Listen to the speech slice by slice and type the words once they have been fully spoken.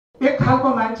एक खालको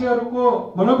मान्छेहरूको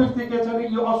मनोवृत्ति के छ भने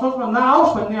यो असोजमा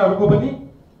नआओस् भन्नेहरूको पनि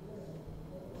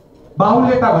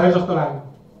बाहुल्यता भयो जस्तो लाग्यो।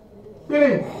 त्यसले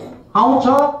आउँछ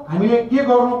हामीले के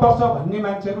गर्नुपर्छ भन्ने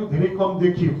मान्छेहरू धेरै कम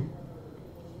देखियो।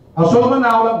 असोजमा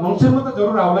नआउला, मङ्सिरमा त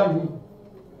जरुर आउला नि।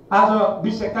 आज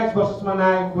 20-21 वर्षमा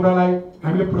नआएको कुरालाई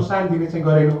हामीले प्रोत्साहन दिने चाहिँ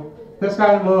गरेनौँ।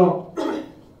 त्यसकारण म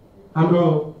हाम्रो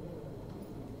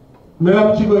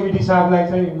मेलामुचीको इडी साहबलाई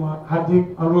चाहिँ म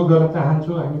हार्दिक अनुरोध गर्न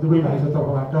चाहन्छु, हामी दुवै भाइको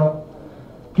तर्फबाट,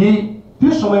 कि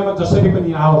त्यो समयमा जसरी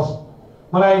पनि आओस्।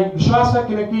 मलाई विश्वास छ,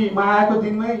 किनकि म आएको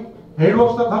दिनमै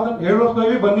हेडवर्क्स त खत्तम, हेडवर्क्स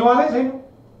कहिले बन्नेवालै छैन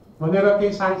भनेर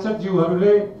केही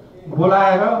सांसदज्यूहरूले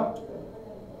बोलाएर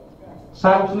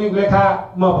सार्वजनिक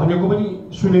लेखामा भनेको पनि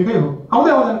सुनेकै हो।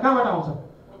 आउँदै आउँदैन, कहाँबाट आउँछ?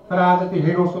 तर आज त्यो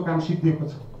हेडवर्क्सको काम सिद्धिएको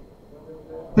छ।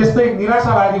 त्यस्तै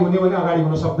निराशावादी हुने भने अगाडि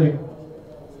हुन सक्दैन।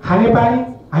 खानेपानी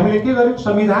हामीले के गर्यौँ?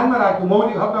 संविधानमा राख्यौँ,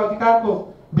 मौलिक हक अधिकारको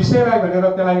विषयलाई भनेर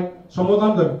त्यसलाई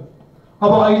सम्बोधन गर्यौँ।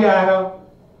 अब अहिले आएर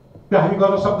त्यो हामी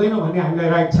गर्न सक्दैनौँ भन्ने हामीलाई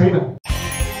राइट छैन।